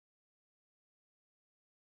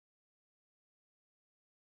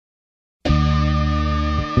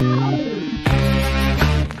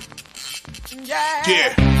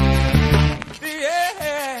Yeah.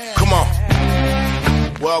 Come on.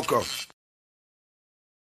 Welcome.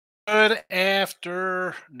 Good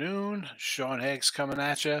afternoon. Sean Higgs coming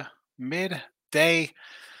at you midday.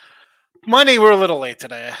 Monday, we're a little late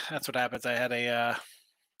today. That's what happens. I had get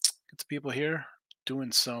some people here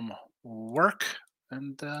doing some work,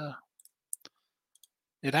 and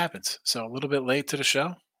it happens. So a little bit late to the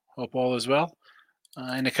show. Hope all is well.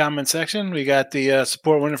 In the comment section, we got the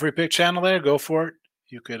support Winning Free Pick channel there. Go for it.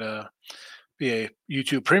 You could be a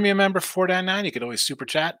YouTube Premium member for $4.99. You could always super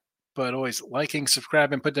chat, but always liking,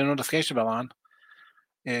 subscribe, and put the notification bell on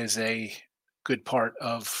is a good part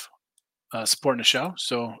of supporting the show.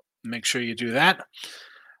 So make sure you do that.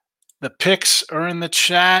 The picks are in the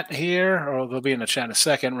chat here, or they'll be in the chat in a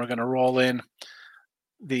second. We're going to roll in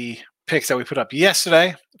the picks that we put up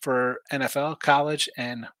yesterday for NFL, college,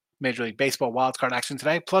 and Major League Baseball wildcard action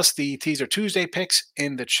today, plus the Teaser Tuesday picks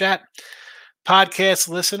in the chat. Podcast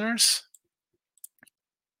listeners,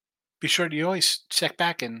 be sure to always check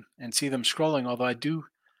back and see them scrolling, although I do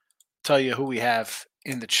tell you who we have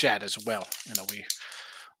in the chat as well. You know,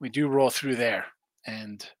 we do roll through there,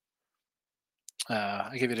 and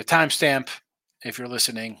I give you the timestamp if you're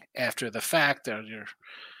listening after the fact, or your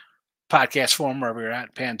podcast form, wherever you're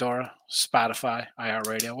at, Pandora, Spotify,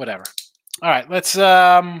 iHeartRadio, whatever. All right, let's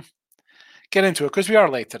get into it because we are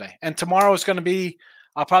late today. And tomorrow is going to be,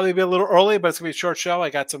 I'll probably be a little early, but it's going to be a short show. I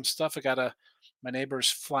got some stuff. My neighbor's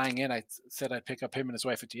flying in. I said I'd pick up him and his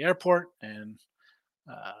wife at the airport, and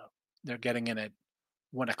they're getting in at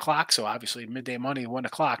 1 o'clock. So obviously midday money, 1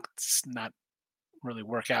 o'clock, it's not really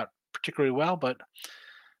work out particularly well. But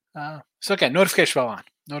so again, notification bell on.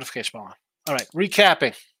 All right,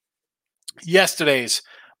 recapping yesterday's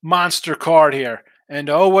monster card here. And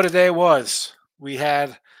oh, what a day it was. We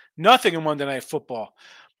had nothing in Monday Night Football.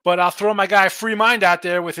 But I'll throw my guy Free Mind out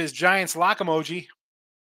there with his Giants lock emoji.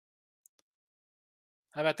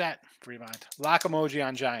 How about that, Free Mind? Lock emoji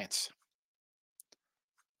on Giants.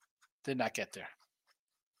 Did not get there.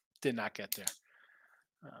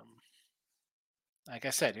 Like I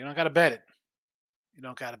said, you don't got to bet it. You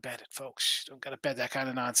don't got to bet it, folks. You don't got to bet that kind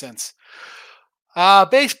of nonsense.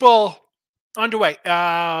 Baseball underway.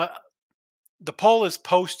 The poll is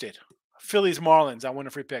posted. Phillies Marlins on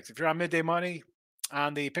Winning Free Picks. If you're on Midday Money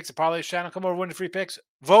on the Picks and Parlays channel, come over to Winning Free Picks.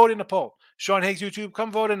 Vote in the poll. Sean Higgs YouTube,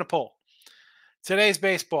 come vote in the poll. Today's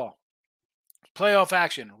baseball. Playoff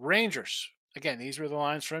action. Rangers. Again, these were the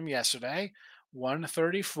lines from yesterday.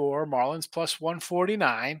 134. Marlins plus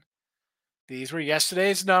 149. These were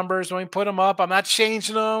yesterday's numbers. When we put them up, I'm not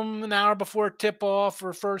changing them an hour before tip-off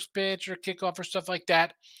or first pitch or kickoff or stuff like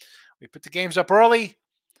that. We put the games up early.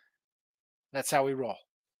 That's how we roll.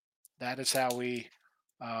 That is how we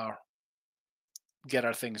get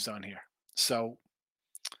our things done here. So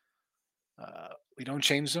we don't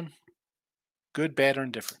change them. Good, bad, or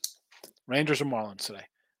indifferent. Rangers or Marlins today.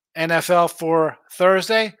 NFL for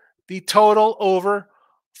Thursday. The total over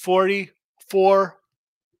 44.5.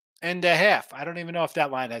 I don't even know if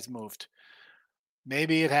that line has moved.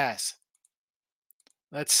 Maybe it has.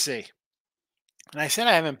 Let's see. And I said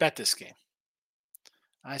I haven't bet this game.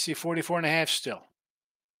 I see 44.5 still.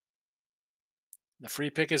 The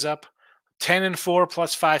free pick is up. 10-4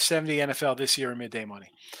 plus 570 NFL this year in midday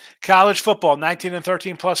money. College football,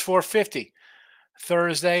 19-13 plus 450.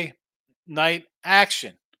 Thursday night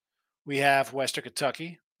action. We have Western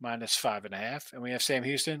Kentucky minus 5.5, and we have Sam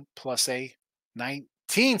Houston plus a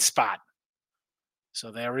 19 spot.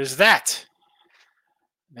 So there is that.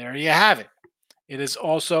 There you have it. It is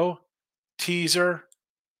also Teaser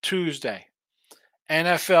Tuesday.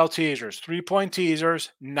 NFL teasers, 3-point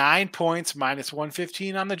teasers, 9 points, minus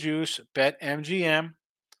 115 on the juice. Bet MGM.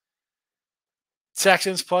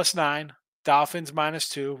 Texans plus 9, Dolphins minus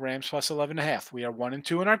 2, Rams plus 11.5. We are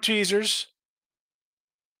 1-2 in our teasers.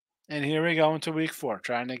 And here we go into week 4,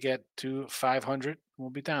 trying to get to 500.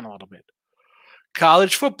 We'll be down a little bit.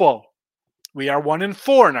 College football, we are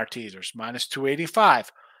 1-4 in our teasers, minus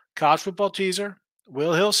 285. College football teaser,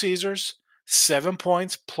 Will Hill Caesars, 7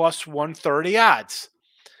 points plus 130 odds.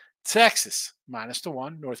 Texas minus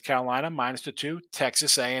 1, North Carolina minus 2,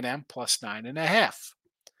 Texas A&M plus 9.5.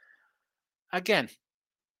 Again,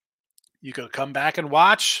 you could come back and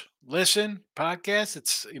watch, listen, podcast.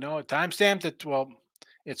 It's a timestamp that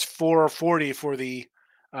it's 4:40 for the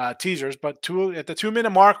teasers, but at the 2-minute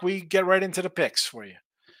mark we get right into the picks for you.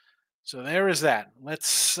 So there is that.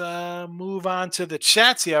 Let's move on to the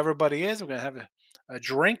chat. See how everybody is. We're gonna have a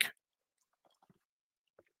drink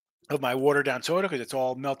of my watered down soda because it's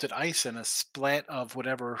all melted ice and a splat of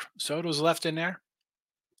whatever soda was left in there.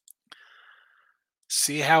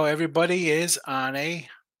 See how everybody is on a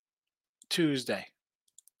Tuesday.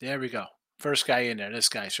 There we go. First guy in there. This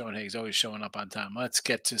guy, Sean Higgs, always showing up on time. Let's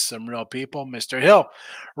get to some real people. Mr. Hill,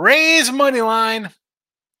 Rays money line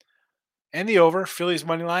and the over. Phillies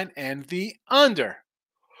money line and the under.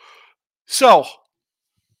 So,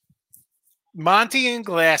 Monty and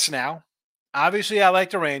Glass now. Obviously, I like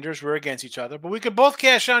the Rangers. We're against each other. But we could both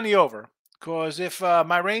cash on the over. Because if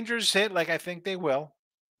my Rangers hit, like I think they will,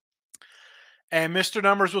 and Mr.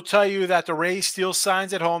 Numbers will tell you that the Rays steal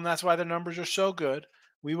signs at home. That's why their numbers are so good.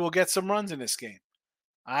 We will get some runs in this game.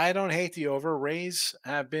 I don't hate the over. Rays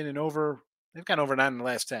have been an over. They've gone over 9 in the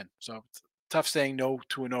last 10. So it's tough saying no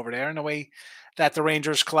to an over there. In the way that the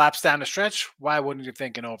Rangers collapse down the stretch, why wouldn't you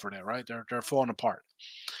think an over there, right? They're falling apart.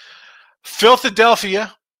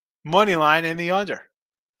 Philadelphia, money line in the under.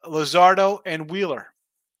 Luzardo and Wheeler.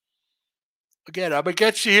 Again, I'm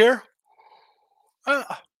against you here.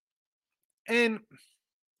 And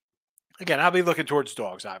again, I'll be looking towards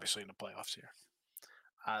dogs, obviously, in the playoffs here.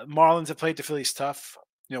 Marlins have played the Phillies tough.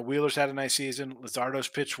 Wheeler's had a nice season. Luzardo's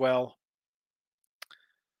pitched well.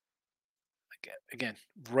 Again,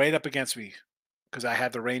 right up against me because I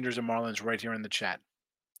have the Rangers and Marlins right here in the chat.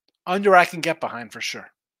 Under I can get behind for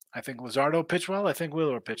sure. I think Luzardo pitched well. I think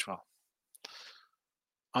Wheeler pitched well.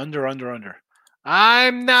 Under.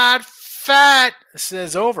 I'm not fat,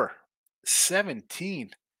 says over.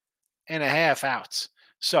 17 and a half outs.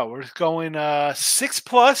 So we're going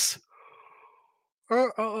 6+.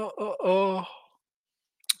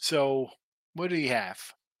 So what do you have?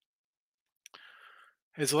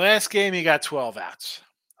 His last game, he got 12 outs,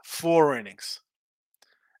 4 innings.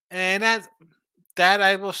 And that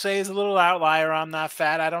I will say is a little outlier. I'm not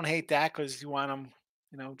fat. I don't hate that because you want him,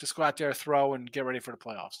 just go out there, throw, and get ready for the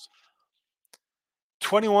playoffs.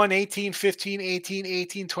 21, 18, 15, 18,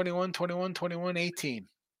 18, 21, 21, 21, 18.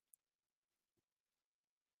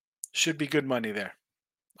 Should be good money there.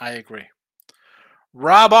 I agree.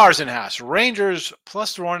 Rob Arzenhouse, Rangers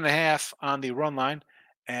plus the 1.5 on the run line,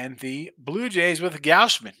 and the Blue Jays with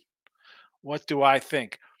Gaussman. What do I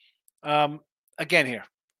think? Again, here,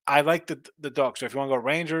 I like the dog. So if you want to go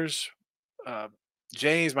Rangers,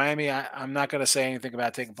 Jays, Miami, I'm not going to say anything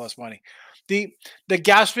about taking plus money. The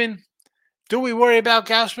Gaussman, do we worry about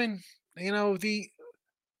Gaussman? The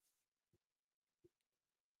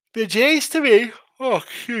Jays to me. Oh,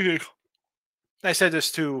 excuse me. I said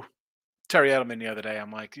this to Terry Edelman the other day.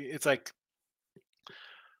 I'm like, it's like,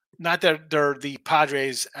 not that they're the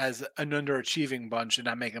Padres as an underachieving bunch and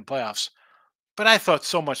not making playoffs, but I thought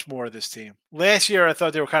so much more of this team. Last year, I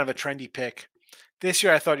thought they were kind of a trendy pick. This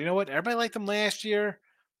year, I thought, you know what? Everybody liked them last year.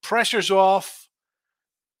 Pressure's off.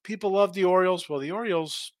 People love the Orioles. Well, the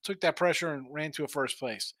Orioles took that pressure and ran to a first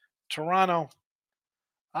place. Toronto,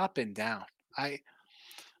 up and down.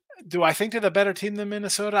 Do I think they're the better team than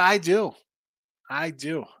Minnesota? I do.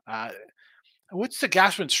 What's the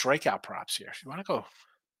Gausman strikeout props here? You want to go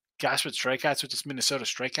Gausman strikeouts with this Minnesota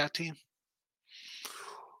strikeout team?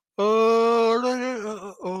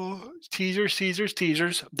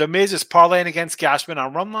 Teasers. The Miz is parlaying against Gausman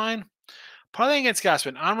on run line. Parlaying against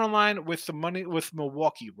Gausman on run line with the money with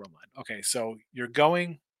Milwaukee run line. Okay, so you're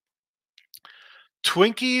going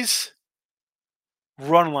Twinkies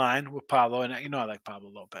run line with Pablo, and I like Pablo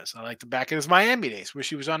Lopez. I like the back of his Miami days. Wish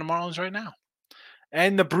he was on the Marlins right now.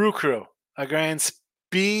 And the Brew Crew against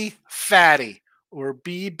B Fatty or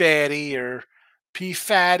B Batty or P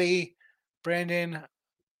Fatty, Brandon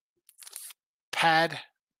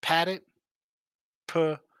Padit,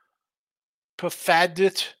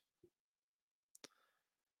 Pafadit.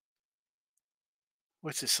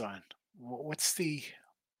 What's his sign? What's the?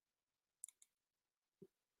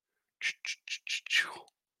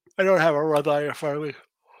 I don't have a red line in front of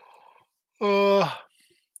me.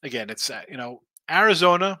 Again, it's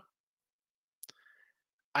Arizona.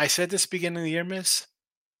 I said this beginning of the year, Miss.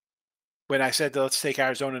 When I said let's take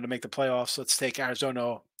Arizona to make the playoffs, let's take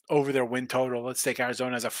Arizona over their win total. Let's take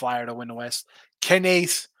Arizona as a flyer to win the West. Ken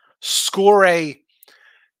Ace score a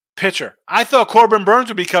pitcher. I thought Corbin Burns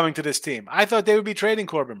would be coming to this team. I thought they would be trading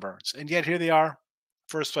Corbin Burns. And yet here they are,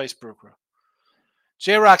 first place Brew Crew.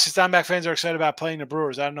 J-Rocks, his Diamondback fans are excited about playing the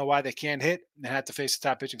Brewers. I don't know why they can't hit and have to face the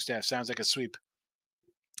top pitching staff. Sounds like a sweep.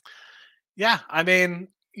 Yeah, I mean,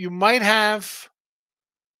 you might have.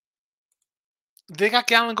 They got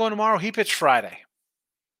Gallen going tomorrow. He pitched Friday.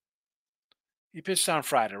 He pitched on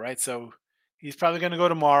Friday, right? So he's probably going to go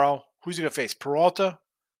tomorrow. Who's he going to face? Peralta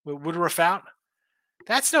with Woodruff out?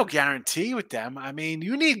 That's no guarantee with them. I mean,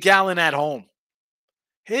 you need Gallen at home.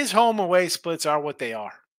 His home away splits are what they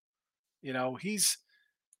are. He's.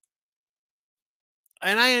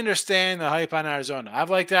 And I understand the hype on Arizona. I've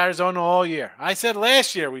liked Arizona all year. I said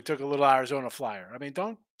last year we took a little Arizona flyer. I mean,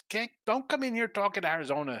 don't Don't come in here talking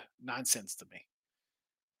Arizona nonsense to me.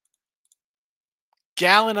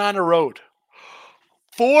 Gallon on the road.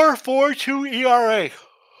 4.42 ERA.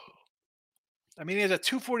 I mean, he has a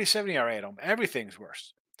 2.47 ERA at home. Everything's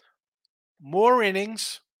worse. More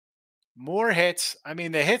innings, more hits. I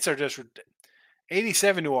mean, the hits are just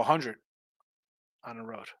 87 to 100 on the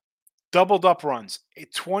road. Doubled up runs,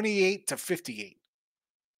 28 to 58.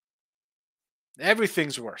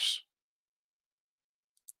 Everything's worse.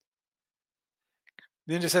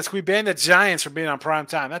 Ninja says, we banned the Giants from being on prime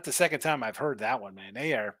time. That's the second time I've heard that one, man.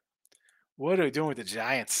 What are we doing with the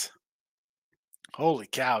Giants? Holy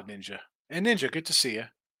cow, Ninja. And Ninja, good to see you.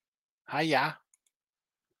 Hiya.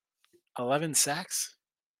 11 sacks.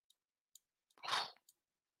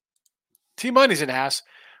 T-Money's in the house.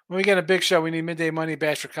 When we get a big show, we need midday money,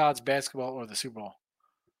 bash for college basketball or the Super Bowl.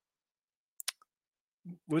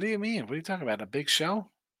 What do you mean? What are you talking about? A big show?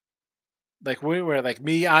 Like where like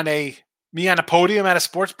me on a podium at a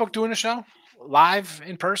sports book doing a show? Live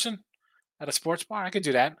in person at a sports bar? I could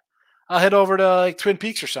do that. I'll head over to like Twin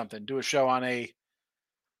Peaks or something, do a show on a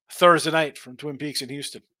Thursday night from Twin Peaks in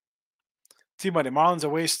Houston. T-Money, Marlins a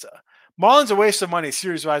waste. Marlins a waste of money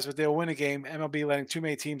series-wise, but they'll win a game. MLB letting too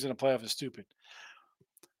many teams in the playoff is stupid.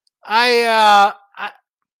 And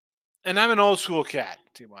I'm an old school cat,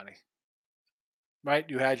 T-Money. Right?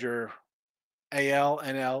 You had your AL,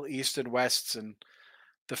 NL, East and Wests, and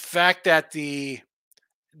the fact that the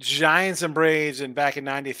Giants and Braves and back in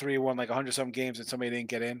 '93 won like 100-some games and somebody didn't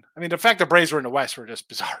get in. I mean, the fact the Braves were in the West were just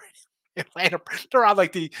bizarre. Atlanta, they're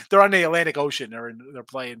on the Atlantic Ocean.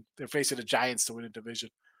 They're facing the Giants to win a division.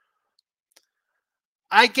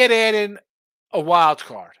 I get adding a wild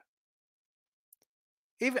card.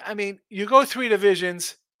 You go 3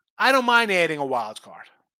 divisions. I don't mind adding a wild card.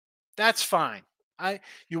 That's fine.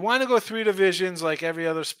 You want to go 3 divisions like every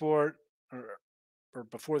other sport, or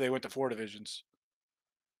before they went to 4 divisions.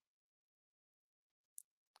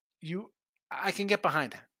 I can get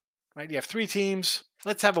behind that. Right? You have 3 teams.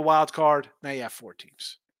 Let's have a wild card. Now you have 4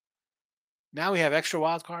 teams. Now we have extra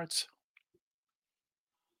wild cards.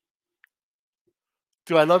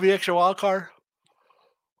 Do I love the extra wild card?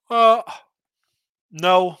 No.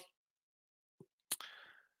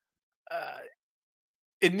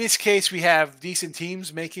 In this case, we have decent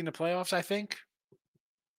teams making the playoffs, I think.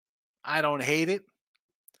 I don't hate it.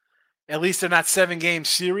 At least they're not 7-game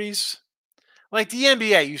series. Like the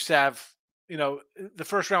NBA used to have, the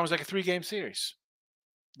first round was like a 3-game series.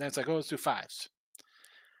 Then it's like, let's do 5s.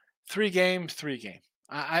 3 games, 3 game.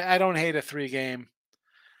 I don't hate a 3-game.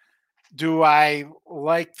 Do I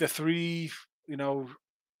like the 3, a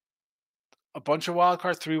bunch of wild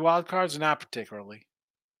cards, 3 wild cards? Not particularly.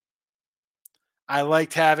 I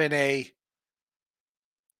liked having a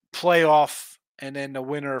playoff and then the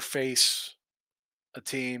winner face a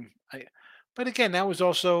team. But again, that was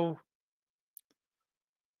also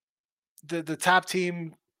the top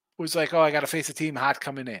team was like, oh, I got to face a team hot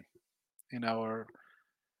coming in, or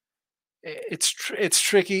it's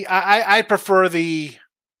tricky. I prefer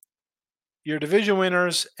your division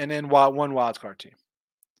winners and then one wild card team,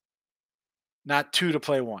 not 2 to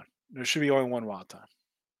play 1. There should be only 1 wild time.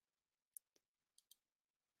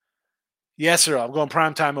 Yes, sir. I'm going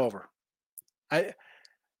prime time over. And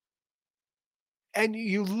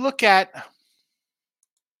you look at,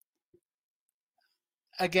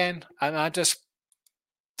 again, I'm not just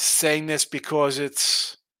saying this because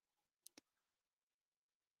it's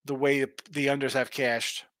the way the unders have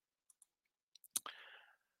cashed.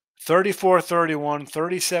 34-31,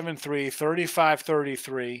 37-3,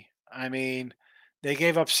 35-33. I mean, they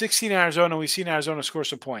gave up 16 Arizona. We've seen Arizona score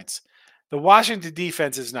some points. The Washington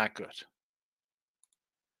defense is not good.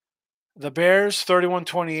 The Bears,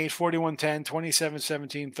 31-28, 41-10,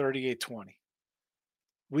 27-17, 38-20.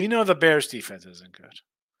 We know the Bears defense isn't good.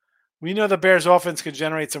 We know the Bears offense can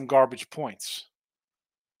generate some garbage points.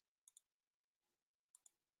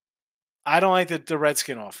 I don't like the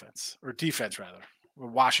Redskin offense, or defense rather, or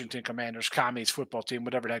Washington Commanders, Commies football team,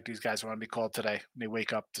 whatever the heck these guys want to be called today. When they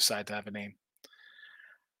wake up, decide to have a name.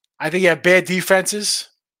 I think you have bad defenses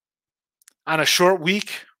on a short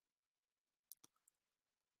week.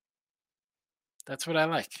 That's what I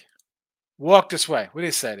like. Walk this way. What do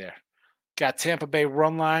you say there? Got Tampa Bay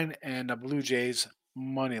run line and the Blue Jays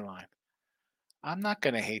money line. I'm not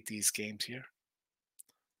going to hate these games here.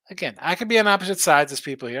 Again, I can be on opposite sides as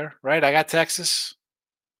people here, right? I got Texas.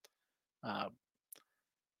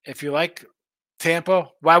 If you like Tampa,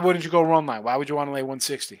 why wouldn't you go run line? Why would you want to lay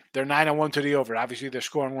 160? They're 9-1 to the over. Obviously, they're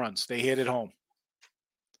scoring runs. They hit it home.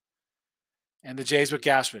 And the Jays with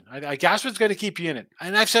Gausman. Gausman's going to keep you in it.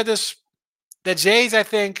 And I've said this. The Jays, I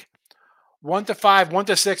think, 1-5,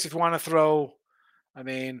 1-6 if you want to throw. I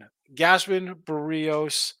mean, Gaspin,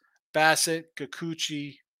 Barrios, Bassett,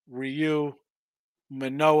 Kikuchi, Ryu,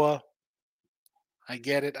 Manoa. I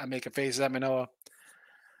get it. I'm making faces at Manoa.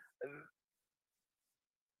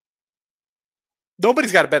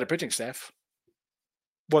 Nobody's got a better pitching staff.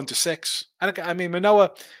 1-6. I mean,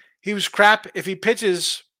 Manoa, he was crap. If he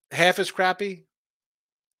pitches half as crappy,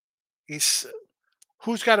 he's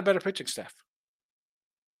who's got a better pitching staff?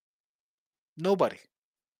 Nobody.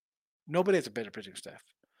 Nobody has a better pitching staff.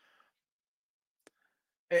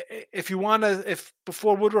 If you want to, if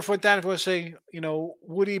before Woodruff went down, if you want to say,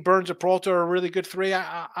 Woody, Burns, or Peralta are a really good three,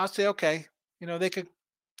 I'll say okay. They could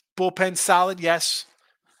bullpen solid, yes,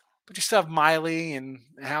 but you still have Miley and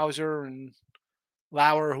Hauser and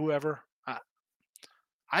Lauer, whoever.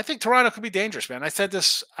 I think Toronto could be dangerous, man. I said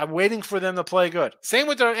this. I'm waiting for them to play good. Same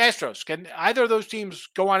with the Astros. Can either of those teams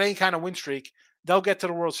go on any kind of win streak, they'll get to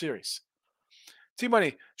the World Series.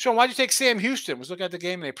 T-Money. Sean, why'd you take Sam Houston? Was looking at the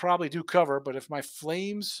game, and they probably do cover, but if my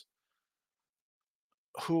Flames,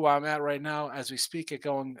 who I'm at right now as we speak, get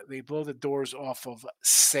going, they blow the doors off of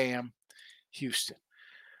Sam Houston.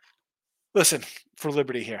 Listen, for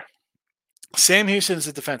Liberty here. Sam Houston is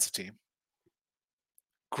a defensive team.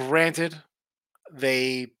 Granted,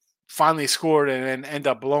 they finally scored and then end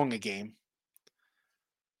up blowing a game.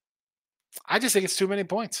 I just think it's too many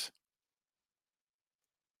points.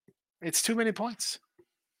 It's too many points.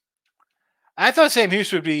 I thought Sam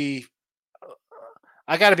Houston would be.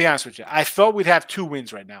 I got to be honest with you. I thought we'd have 2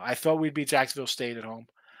 wins right now. I thought we'd beat Jacksonville State at home.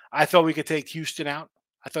 I thought we could take Houston out.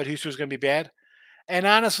 I thought Houston was going to be bad. And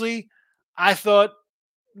honestly, I thought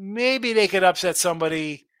maybe they could upset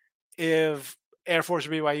somebody if Air Force or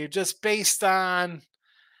BYU, just based on,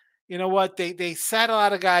 what, they sat a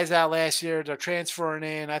lot of guys out last year. They're transferring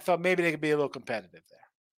in. I thought maybe they could be a little competitive there.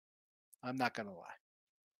 I'm not going to lie.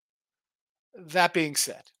 That being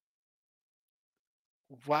said,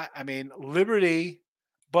 Liberty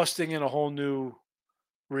busting in a whole new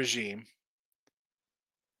regime.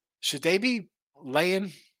 Should they be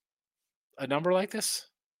laying a number like this?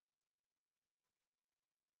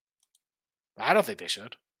 I don't think they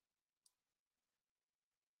should.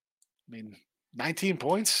 19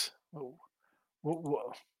 points?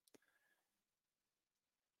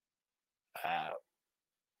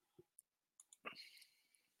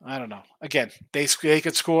 I don't know. Again, they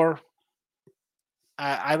could score.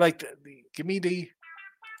 I like give me the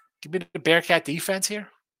Bearcat defense here.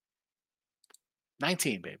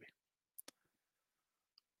 19, baby.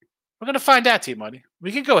 We're gonna find out, T-Money.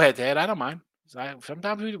 We can go head to head. I don't mind.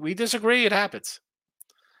 Sometimes we disagree. It happens.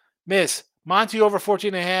 Miss Monty over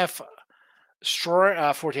 14.5.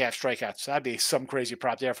 14.5 strikeouts. That'd be some crazy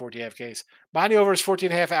prop there. 14.5 Ks. Monty over is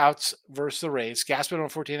 14.5 outs versus the Rays. Gaspin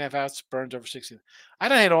over 14.5 outs. Burns over 16. I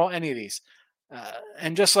don't hate any of these.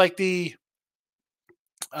 And just like the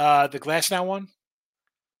Glass now one,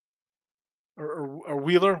 or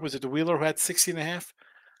Wheeler, was it the Wheeler who had 16.5?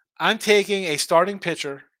 I'm taking a starting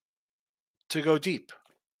pitcher to go deep.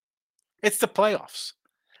 It's the playoffs.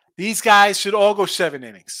 These guys should all go 7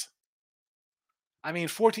 innings.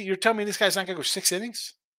 14. You're telling me this guy's not going to go 6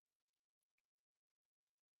 innings?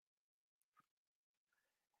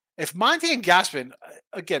 If Monty and Gaspin,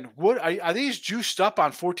 again, are these juiced up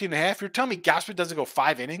on 14.5? You're telling me Gaspin doesn't go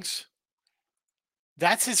 5 innings?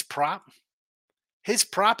 That's his prop. His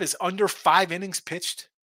prop is under 5 innings pitched.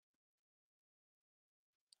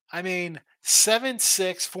 7,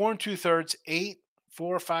 6, 4 2/3, 8,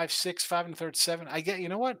 4, 5, 6, 5 1/3, 7. I get. You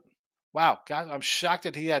know what? Wow, God, I'm shocked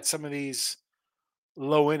that he had some of these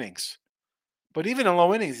low innings. But even in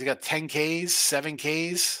low innings, he got 10 Ks, 7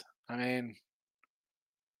 Ks. I'm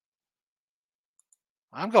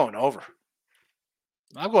going over.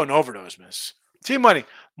 I'm going over those, miss. Team money.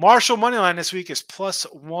 Marshall money line this week is plus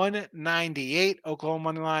 198. Oklahoma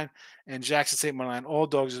money line and Jackson State money line. All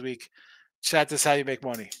dogs this week. Chat, this is how you make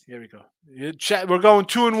money. Here we go. We're going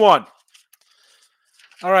 2-1.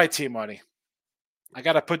 All right, Team Money. I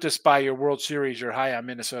got to put this by your World Series, your high on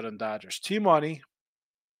Minnesota and Dodgers. Team Money.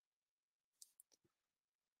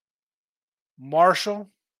 Marshall,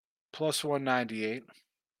 plus 198.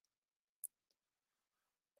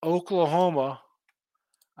 Oklahoma,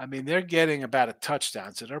 they're getting about a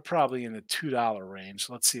touchdown, so they're probably in the $2 range.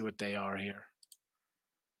 Let's see what they are here.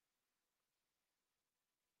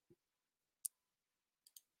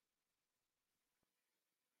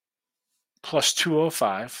 Plus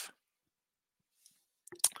 205.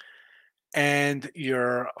 And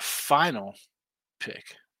your final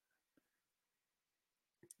pick,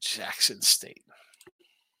 Jackson State.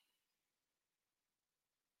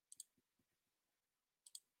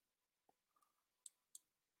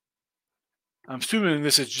 I'm assuming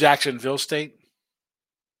this is Jacksonville State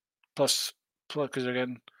plus because they're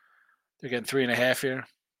getting 3.5 here.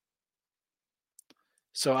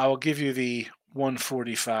 So I will give you the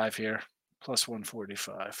 145 here, plus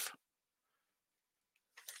 145.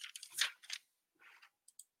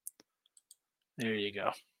 There you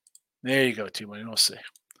go. There you go, T-Money. We'll see.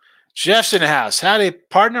 Jeff's in the house. Howdy,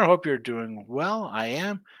 partner. Hope you're doing well. I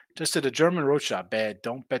am. Just at a German roach shop. Bad.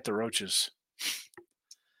 Don't bet the roaches.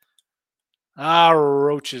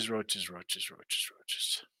 Roaches.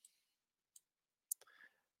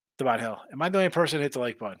 Devon Hill. Am I the only person that hit the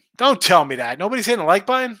like button? Don't tell me that. Nobody's hitting the like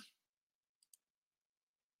button?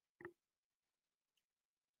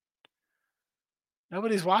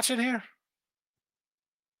 Nobody's watching here?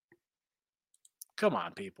 Come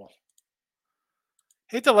on, people.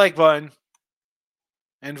 Hit the like button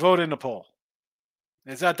and vote in the poll.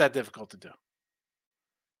 It's not that difficult to do.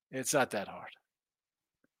 It's not that hard.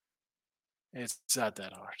 It's not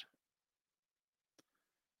that hard.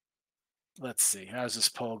 Let's see. How's this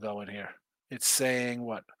poll going here? It's saying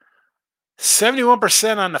what?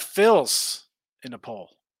 71% on the Phils in the poll.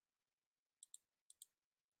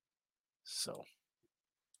 So,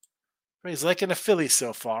 everybody's liking the Phillies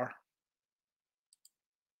so far.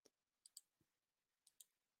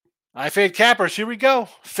 I fade cappers. Here we go.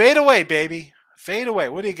 Fade away, baby. Fade away.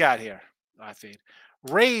 What do you got here? I fade.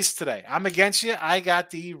 Rays today. I'm against you. I got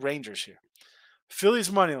the Rangers here.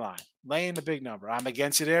 Phillies money line. Laying the big number. I'm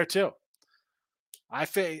against you there too. I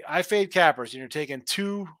fade cappers, and you're taking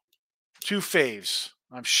two faves.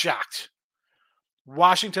 I'm shocked.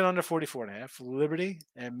 Washington under 44.5. Liberty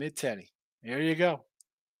and mid-10. There you go.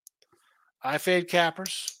 I fade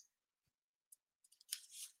cappers.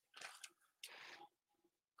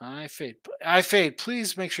 I fade.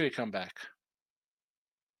 Please make sure you come back.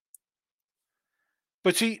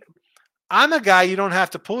 But see, I'm a guy you don't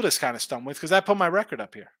have to pull this kind of stuff with because I put my record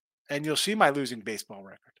up here. And you'll see my losing baseball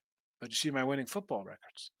record. But you see my winning football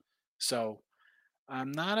records. So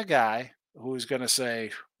I'm not a guy who's going to say,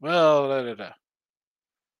 well,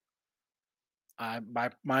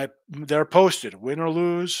 they're posted. Win or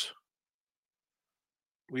lose,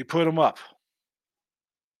 we put them up.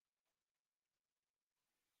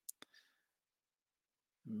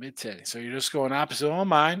 Mid-10. So you're just going opposite of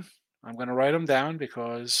mine. I'm going to write them down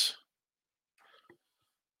because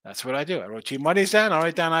that's what I do. I wrote team money's down. I'll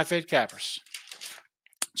write down I fade cappers.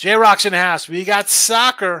 J-Rock's in the house. We got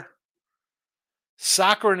soccer.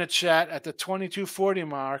 Soccer in the chat at the 22:40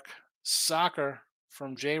 mark. Soccer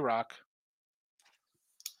from J-Rock.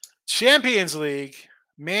 Champions League.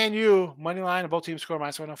 Man U, money line, both teams score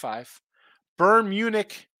minus 105. Bayern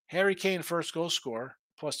Munich, Harry Kane first goal score,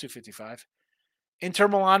 plus 255. Inter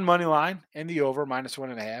Milan money line and the over, minus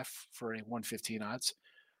 1.5 for a 115 odds.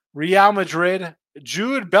 Real Madrid,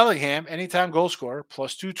 Jude Bellingham, anytime goal scorer,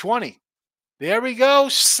 plus 220. There we go,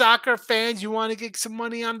 soccer fans. You want to get some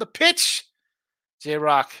money on the pitch?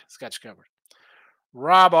 J-Rock has got you covered.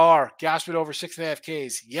 Rob R, Gaspard over 6.5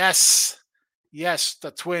 Ks. Yes,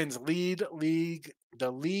 the Twins lead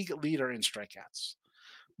the league leader in strikeouts.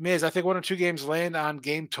 Miz, I think 1 or 2 games land on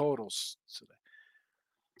game totals today.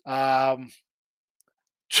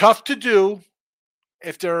 Tough to do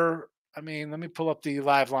if they're, let me pull up the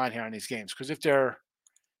live line here on these games, because if they're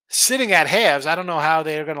sitting at halves, I don't know how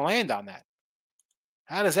they're going to land on that.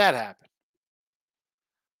 How does that happen?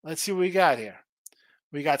 Let's see what we got here.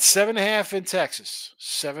 We got 7.5 in Texas,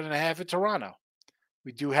 7.5 in Toronto.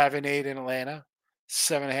 We do have an 8 in Atlanta,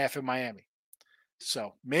 7.5 in Miami.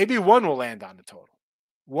 So maybe 1 will land on the total.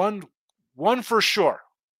 One for sure.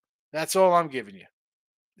 That's all I'm giving you.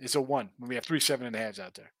 It's a 1 when we have 3 7.5s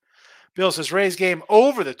out there. Bill says Rays game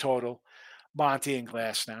over the total. Monty and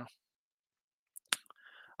Glass now.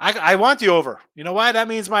 I want the over. You know why? That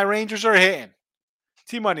means my Rangers are hitting.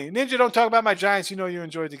 T-Money. Ninja, don't talk about my Giants. You know you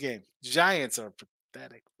enjoyed the game. Giants are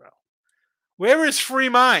pathetic, bro. Where is Free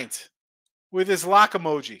Mind with his lock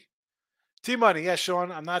emoji? T-Money. Yes,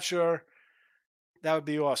 Sean. I'm not sure. That would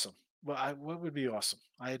be awesome. Well, what would be awesome?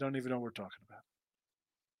 I don't even know what we're talking about.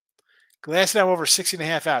 Glass now over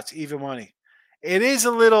 60.5 outs. Even money. It is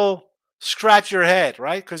a little scratch your head,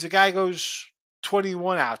 right? Because the guy goes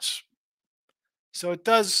 21 outs. So it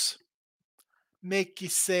does make you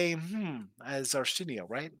say, as Arsenio,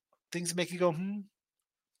 right? Things make you go,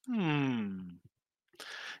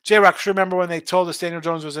 J-Rock, remember when they told us Daniel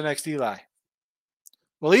Jones was the next Eli?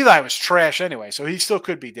 Well, Eli was trash anyway, so he still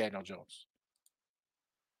could be Daniel Jones.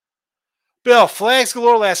 Bill, flags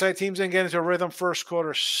galore last night. Teams didn't get into a rhythm. First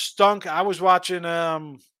quarter stunk. I was watching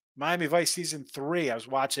Miami Vice Season 3. I was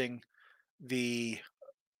watching the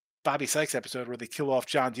Bobby Sykes episode where they kill off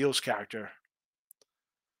John Deal's character.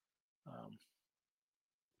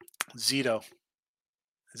 Zito.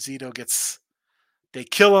 Zito gets. They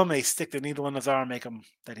kill him. They stick the needle in his arm, make him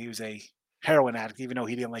that he was a heroin addict, even though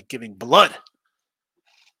he didn't like giving blood.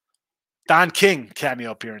 Don King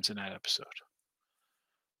cameo appearance in that episode.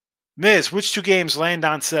 Miz, which two games land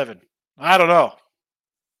on 7? I don't know.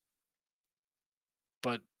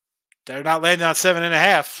 But they're not landing on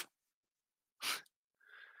 7.5.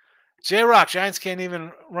 J-Rock, Giants can't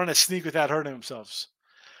even run a sneak without hurting themselves.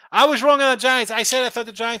 I was wrong on the Giants. I said I thought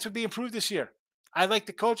the Giants would be improved this year. I like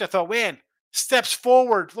the coach. I thought, man, steps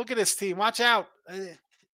forward. Look at this team. Watch out.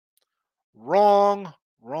 Wrong.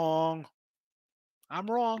 I'm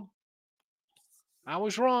wrong. I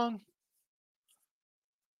was wrong.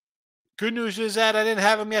 Good news is that I didn't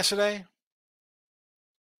have him yesterday.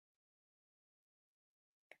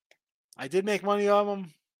 I did make money on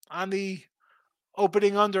him on the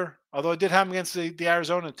opening under, although I did have him against the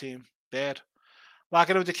Arizona team. Bad.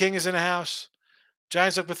 Locking up with the King is in the house.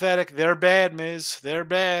 Giants look pathetic. They're bad, Miz. They're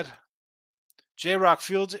bad. J-Rock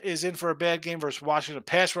Fields is in for a bad game versus Washington.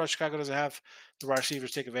 Pass rush, Chicago doesn't have the wide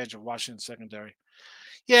receivers take advantage of Washington's secondary.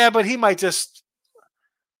 Yeah, but he might just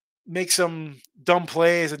make some dumb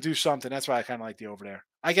plays and do something. That's why I kind of like the over there.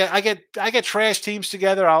 I get trash teams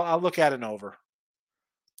together. I'll look at an over.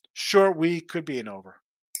 Short week could be an over.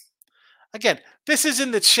 Again, this is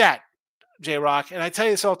in the chat, J-Rock, and I tell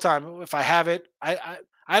you this all the time. If I have it, I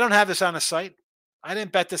don't have this on the site. I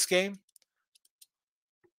didn't bet this game.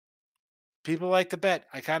 People like to bet.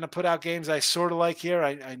 I kind of put out games I sort of like here.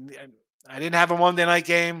 I didn't have a Monday night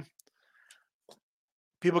game.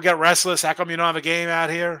 People get restless. How come you don't have a game out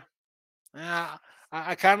here?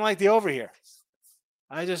 I kind of like the over here.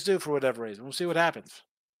 I just do for whatever reason. We'll see what happens.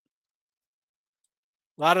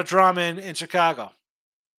 A lot of drama in Chicago.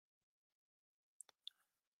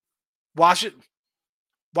 Washington,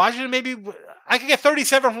 maybe I could get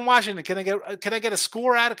 37 from Washington. Can I get a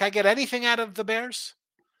score out of? Can I get anything out of the Bears?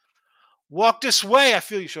 Walk this way. I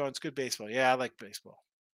feel you, Sean. It's good baseball. Yeah, I like baseball.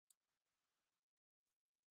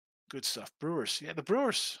 Good stuff. Brewers. Yeah, the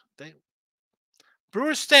Brewers.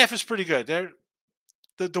 Brewers staff is pretty good. They're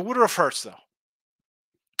the Woodruff hurts though.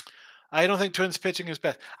 I don't think Twins pitching is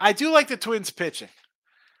best. I do like the Twins pitching,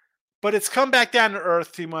 but it's come back down to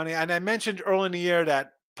earth, T-Money. And I mentioned early in the year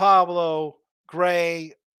that Pablo,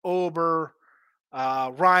 Gray, Ober,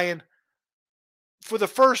 Ryan, for the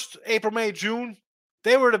first April, May, June,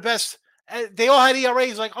 they were the best. They all had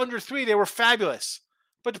ERAs like under 3. They were fabulous.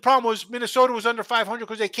 But the problem was Minnesota was under 500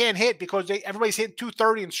 because they can't hit because everybody's hitting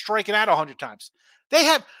 230 and striking out 100 times. They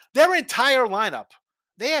have their entire lineup.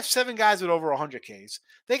 They have 7 guys with over 100 Ks.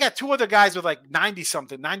 They got 2 other guys with like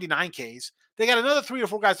 90-something, 99 Ks. They got another 3 or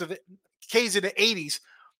 4 guys with Ks in the 80s.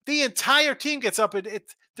 The entire team gets up and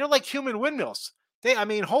they're like human windmills. They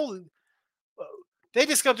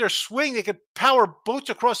just got their swing. They could power boats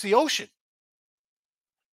across the ocean.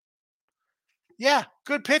 Yeah,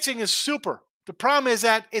 good pitching is super. The problem is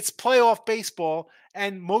that it's playoff baseball,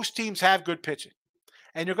 and most teams have good pitching.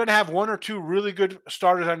 And you're going to have 1 or 2 really good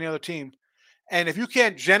starters on the other team. And if you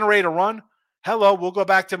can't generate a run, hello, we'll go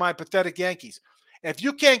back to my pathetic Yankees. If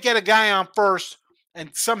you can't get a guy on first and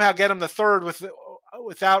somehow get him to third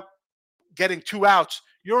without getting 2 outs,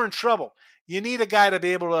 you're in trouble. You need a guy to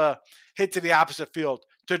be able to hit to the opposite field,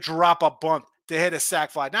 to drop a bunt, to hit a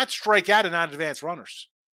sac fly, not strike out and not advance runners.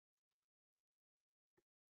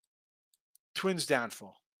 Twins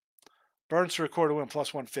downfall. Burns to record a win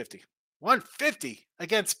plus 150. 150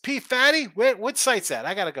 against P. Fatty? What site's that?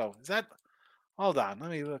 I got to go. Is that? Hold on.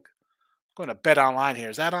 Let me look. I'm going to Bet Online here.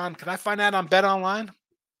 Is that on? Can I find that on Bet Online?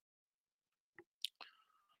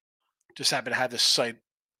 Just happen to have this site.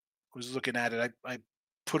 Was looking at it. I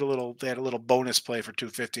put they had a little bonus play for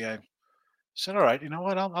 250. I said, all right, you know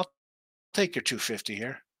what? I'll take your 250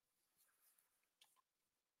 here.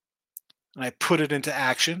 And I put it into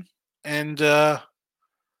action. And so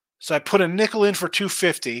I put a nickel in for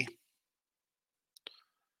 250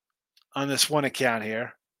 on this one account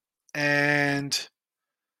here. And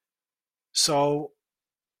so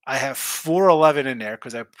I have 411 in there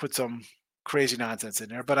because I put some crazy nonsense in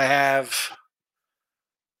there. But I have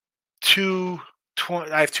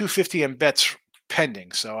 250 in bets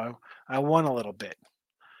pending. So I won a little bit.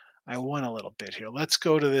 Here. Let's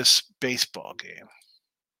go to this baseball game.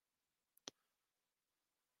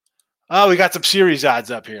 Oh, we got some series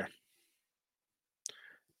odds up here.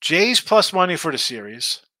 Jays plus money for the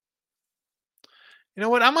series. You know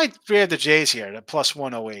what? I might grab the Jays here at plus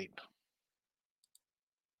 108.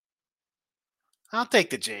 I'll take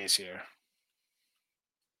the Jays here.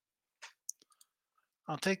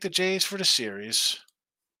 I'll take the Jays for the series.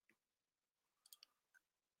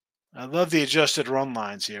 I love the adjusted run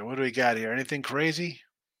lines here. What do we got here? Anything crazy?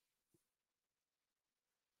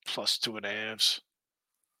 plus 2.5s.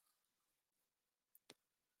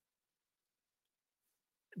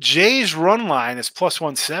 Jay's run line is plus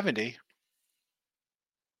 170.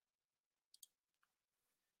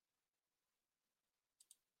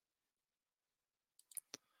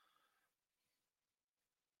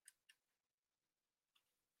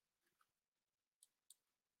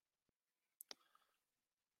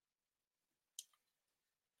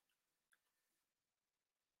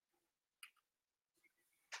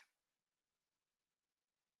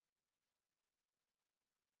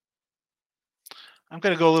 I'm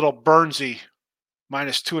going to go a little Burnsy,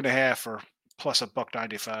 minus 2.5 or plus a buck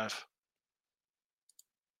 95.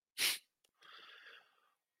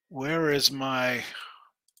 Where is my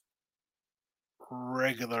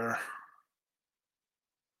regular?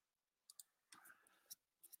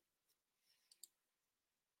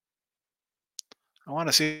 I want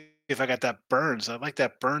to see if I got that Burns. I like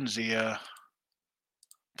that Burns, the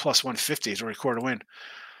plus 150 to record a win.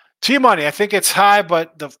 T-money, I think it's high,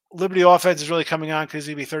 but the Liberty offense is really coming on because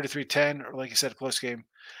he'd be 33-10, or like you said, a close game.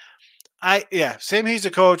 Sam he's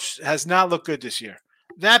the coach, has not looked good this year.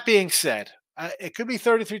 That being said, it could be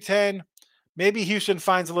 33-10. Maybe Houston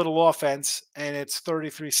finds a little offense and it's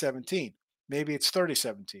 33-17. Maybe it's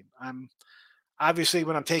 30-17. I'm obviously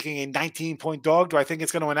when I'm taking a 19-point dog, do I think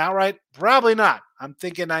it's going to win outright? Probably not. I'm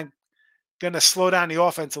thinking I'm going to slow down the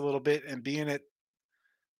offense a little bit and be in it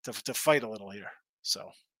to fight a little here.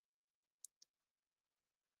 So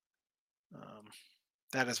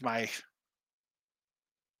that is my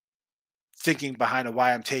thinking behind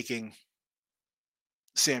why I'm taking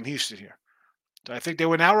Sam Houston here. Do I think they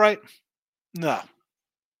win outright? No.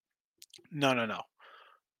 No.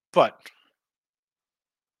 But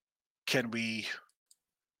can we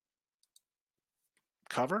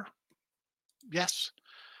cover? Yes.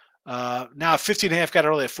 Now 15.5 got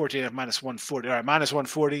early at 14.5 minus 140. All right, minus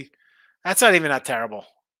 140. That's not even that terrible.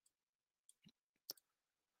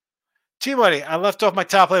 T-Money, I left off my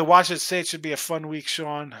top play. Washington State should be a fun week,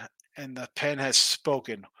 Sean. And the pen has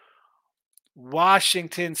spoken.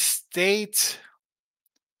 Washington State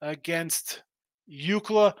against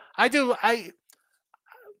UCLA.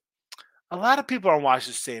 A lot of people are on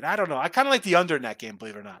Washington State. I don't know. I kind of like the under in that game,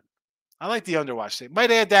 believe it or not. I like the under Washington State.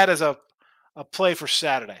 Might add that as a play for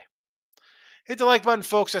Saturday. Hit the like button,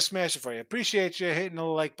 folks. I smashed it for you. Appreciate you hitting the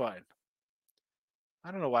like button.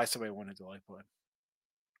 I don't know why somebody wanted the like button.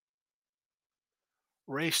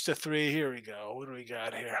 Race to 3. Here we go. What do we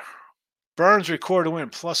got here? Burns record to win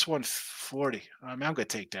plus 140. I'm going to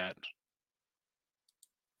take that.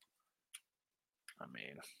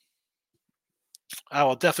 I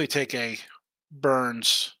will definitely take a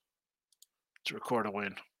Burns to record a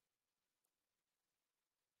win.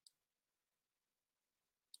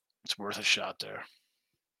 It's worth a shot there.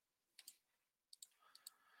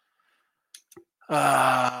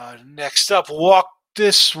 Next up, walk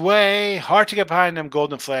this way. Hard to get behind them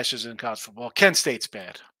golden flashes in college football. Kent State's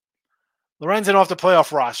bad. Lorenzen off the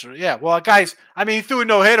playoff roster. Yeah, well, guys, he threw a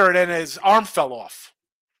no-hitter and then his arm fell off.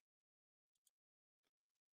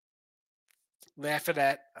 Laughing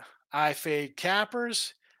at I fade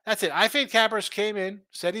cappers. That's it. I fade cappers came in,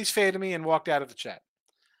 said he's fading me, and walked out of the chat.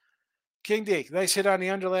 King D, nice hit on the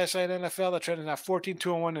under last night in NFL. The trend is now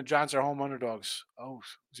 14-2-1, and Giants are home underdogs.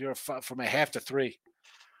 0-5 from a half to 3.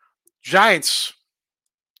 Giants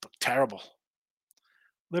look terrible.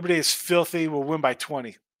 Liberty is filthy. Will win by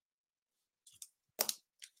 20.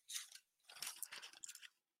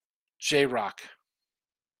 J-Rock.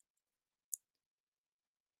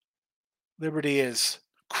 Liberty is,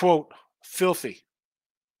 quote, filthy.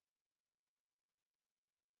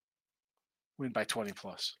 Win by 20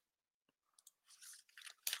 plus.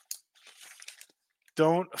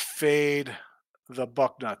 Don't fade the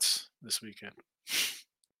Bucknuts this weekend.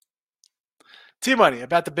 T-Money,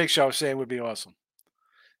 about the big show I was saying would be awesome.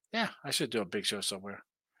 Yeah, I should do a big show somewhere.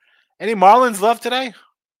 Any Marlins love today?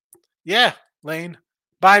 Yeah, Lane.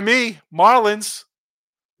 By me, Marlins.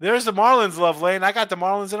 There's the Marlins love, Lane. I got the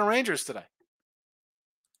Marlins and the Rangers today.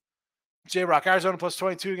 J-Rock, Arizona plus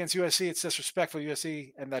 22 against USC. It's disrespectful.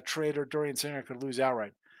 USC and that traitor Dorian Singer could lose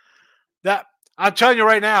outright. That I'm telling you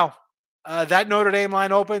right now, that Notre Dame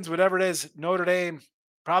line opens, whatever it is, Notre Dame,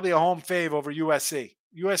 probably a home fave over USC.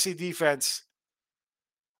 USC defense.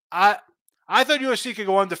 I thought USC could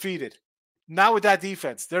go undefeated. Not with that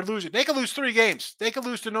defense. They're losing. They could lose 3 games. They could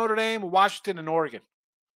lose to Notre Dame, Washington, and Oregon.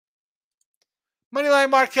 Moneyline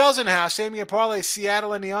Markel's in the house. Sammy and Parlay,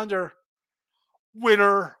 Seattle in the under.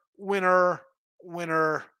 Winner,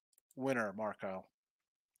 Marco.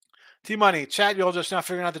 T-Money, chat, you're just now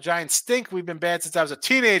figuring out the Giants stink. We've been bad since I was a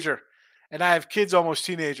teenager, and I have kids almost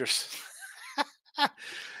teenagers.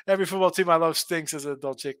 Every football team I love stinks as an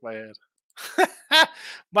adult. Shake my head.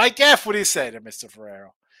 Mike F., what do you say to Mr.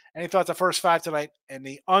 Ferrero? Any thoughts on first five tonight and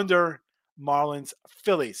the under Marlins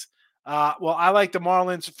Phillies? Well, I like the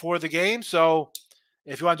Marlins for the game. So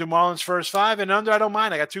if you want to do Marlins first five and under, I don't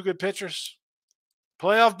mind. I got two good pitchers.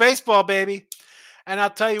 Playoff baseball, baby. And I'll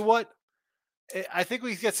tell you what, I think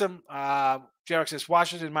we get some. Jarek says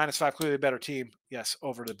Washington -5, clearly a better team. Yes,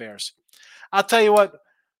 over the Bears. I'll tell you what,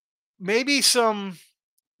 maybe some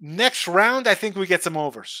next round, I think we get some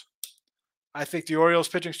overs. I think the Orioles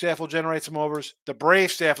pitching staff will generate some overs. The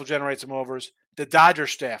Braves staff will generate some overs. The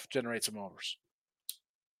Dodgers staff generate some overs.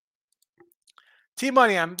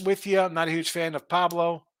 T-Money, I'm with you. I'm not a huge fan of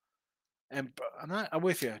Pablo. And I'm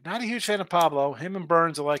with you. Not a huge fan of Pablo. Him and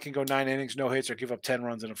Burns alike can go 9 innings, no hits, or give up 10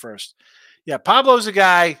 runs in the first. Yeah, Pablo's a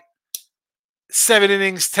guy, 7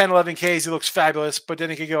 innings, 10, 11 Ks. He looks fabulous, but then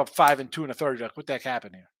he can give up 5 and 2 in the third. You're like, what the heck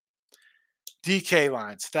happened here? DK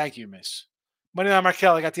lines. Thank you, miss. Moneyline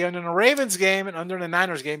Markel. I got the under in the Ravens game and under in the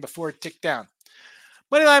Niners game before it ticked down.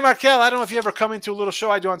 Moneyline Markel. I don't know if you ever come into a little show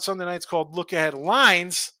I do on Sunday nights called Look Ahead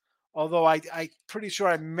Lines, although I'm pretty sure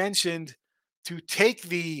I mentioned to take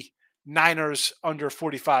the Niners under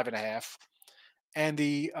 45.5 and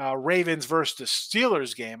the Ravens versus the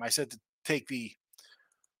Steelers game. I said to take the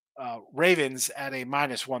Ravens at a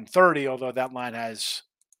 -130, although that line has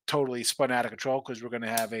totally spun out of control because we're going to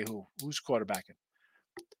have who's quarterbacking?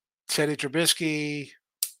 Teddy Trubisky,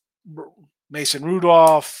 Mason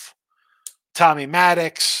Rudolph, Tommy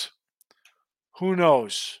Maddox. Who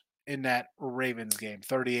knows in that Ravens game?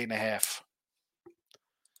 38.5.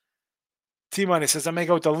 T-Money says, I may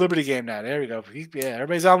go with the Liberty game now. There we go. Yeah,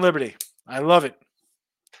 everybody's on Liberty. I love it.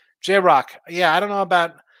 J-Rock. Yeah, I don't know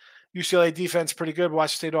about UCLA defense. Pretty good.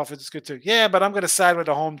 Washington State offense is good too. Yeah, but I'm going to side with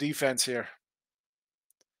the home defense here.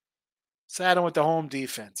 Siding with the home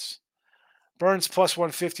defense. Burns plus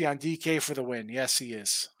 150 on DK for the win. Yes, he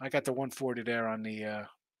is. I got the 140 there on the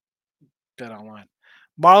bet online.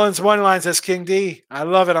 Marlins money line says King D. I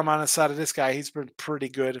love it. I'm on the side of this guy. He's been pretty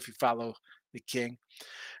good if you follow the King.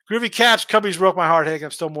 Groovy Caps, Cubbies broke my heart. Hey,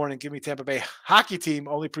 I'm still mourning. Give me Tampa Bay hockey team.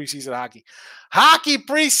 Only preseason hockey. Hockey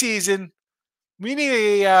preseason. We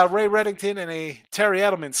need a Ray Reddington and a Terry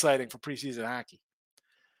Edelman sighting for preseason hockey.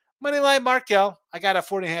 Moneyline Markel. I got a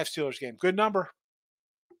 4.5 Steelers game. Good number.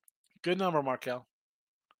 Good number, Markel.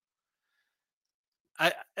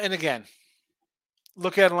 And again,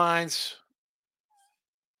 look at lines.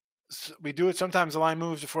 We do it sometimes. The line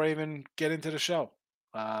moves before I even get into the show.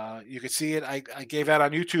 You could see it. I gave out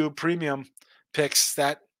on YouTube premium picks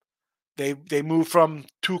that they move from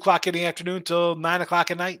 2:00 in the afternoon till 9:00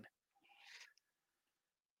 at night.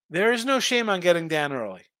 There is no shame on getting down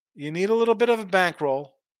early. You need a little bit of a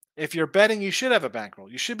bankroll. If you're betting, you should have a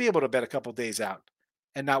bankroll. You should be able to bet a couple days out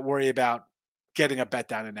and not worry about getting a bet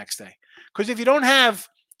down the next day. Because if you don't have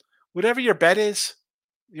whatever your bet is,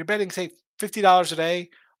 you're betting, say, $50 a day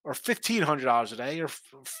or $1,500 a day or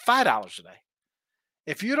 $5 a day.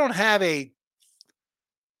 If you don't have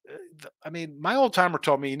my old timer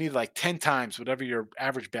told me you need like 10 times whatever your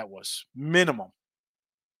average bet was, minimum.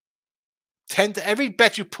 Every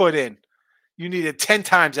bet you put in, you needed 10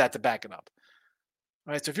 times that to back it up.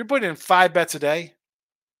 All right, so if you're putting in 5 bets a day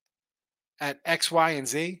at X, Y, and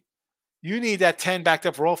Z, you need that 10 backed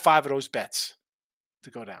up for all 5 of those bets to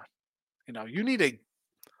go down. You need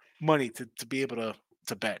money to be able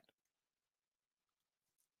to bet.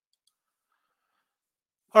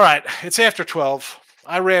 All right, it's after 12.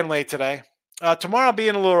 I ran late today. Tomorrow I'll be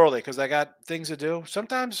in a little early because I got things to do.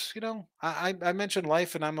 Sometimes, I mentioned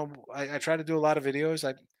life, and I try to do a lot of videos.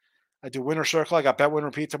 I do Winner Circle. I got Bet Win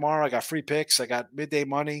Repeat tomorrow. I got free picks. I got midday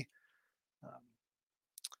money.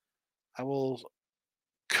 I will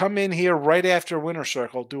come in here right after Winner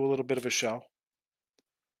Circle, do a little bit of a show.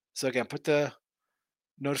 So again, put the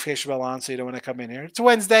notification bell on so you know when I come in here. It's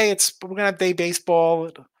Wednesday. We're gonna have day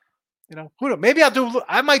baseball. Who knows? Maybe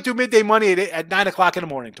I might do midday money at 9:00 in the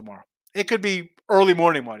morning tomorrow. It could be early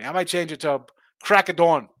morning money. I might change it to crack of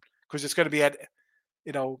dawn because it's going to be at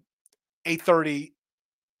 8:30,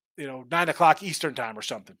 9:00 Eastern time or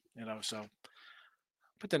something. So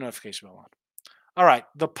put the notification bell on. All right,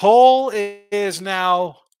 the poll is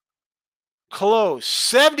now close.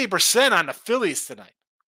 70% on the Phillies tonight,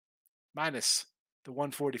 minus the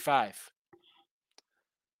 145.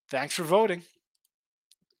 Thanks for voting.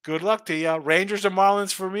 Good luck to you. Rangers and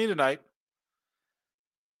Marlins for me tonight.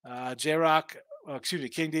 J-Rock,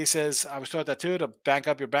 King D says, I was taught that too, to bank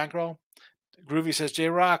up your bankroll. Groovy says,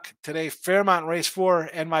 J-Rock, today, Fairmont Race 4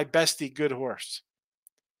 and my bestie, Good Horse.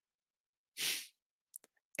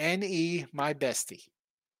 N-E, my bestie.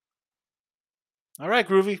 All right,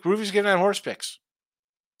 Groovy. Groovy's giving out horse picks.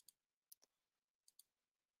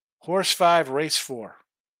 Horse 5, race 4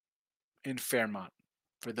 in Fairmont,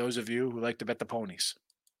 for those of you who like to bet the ponies.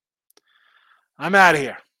 I'm out of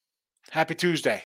here. Happy Tuesday.